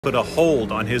put a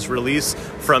hold on his release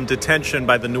from detention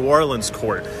by the New Orleans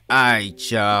court.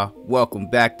 Alright y'all, welcome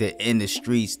back to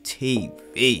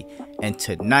InTheStreetzTV, and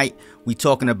tonight we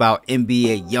talking about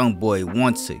NBA Youngboy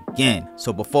once again.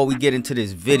 So before we get into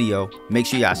this video, make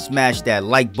sure y'all smash that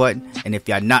like button, and if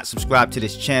y'all not subscribed to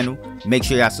this channel, make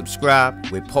sure y'all subscribe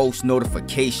with post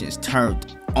notifications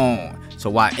turned on. So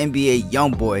while NBA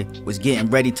Youngboy was getting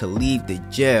ready to leave the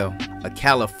jail, a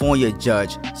California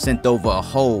judge sent over a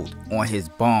hold on his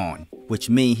bond, which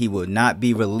means he will not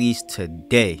be released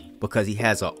today because he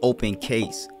has an open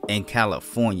case in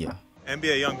California.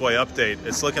 NBA Youngboy update.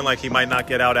 It's looking like he might not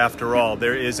get out after all.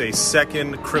 There is a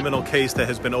second criminal case that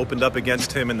has been opened up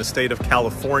against him in the state of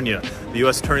California. The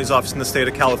U.S. Attorney's Office in the state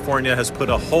of California has put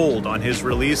a hold on his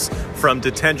release from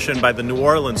detention by the New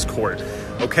Orleans court.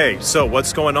 Okay, so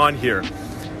what's going on here?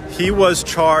 He was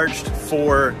charged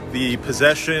for the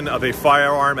possession of a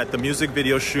firearm at the music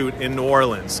video shoot in New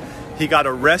Orleans. He got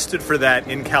arrested for that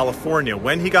in California.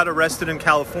 When he got arrested in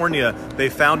California, they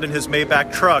found in his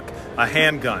Maybach truck a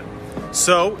handgun.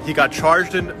 So he got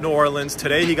charged in New Orleans.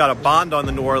 Today he got a bond on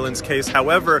the New Orleans case.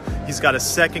 However, he's got a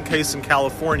second case in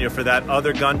California for that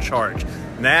other gun charge.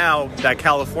 Now that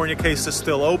California case is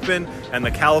still open, and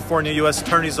the California U.S.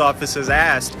 Attorney's Office has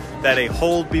asked that a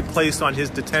hold be placed on his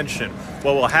detention.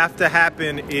 What will have to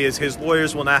happen is his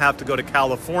lawyers will now have to go to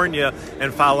California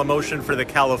and file a motion for the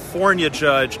California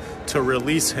judge to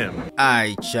release him.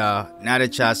 Alright y'all, now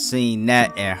that y'all seen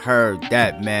that and heard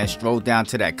that, man, stroll down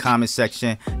to that comment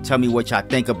section. Tell me what y'all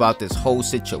think about this whole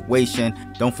situation.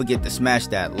 Don't forget to smash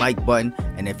that like button,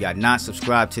 and if y'all not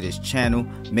subscribed to this channel,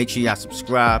 make sure y'all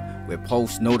subscribe with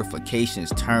post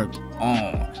notifications turned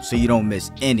on so you don't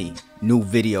miss any new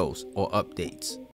videos or updates.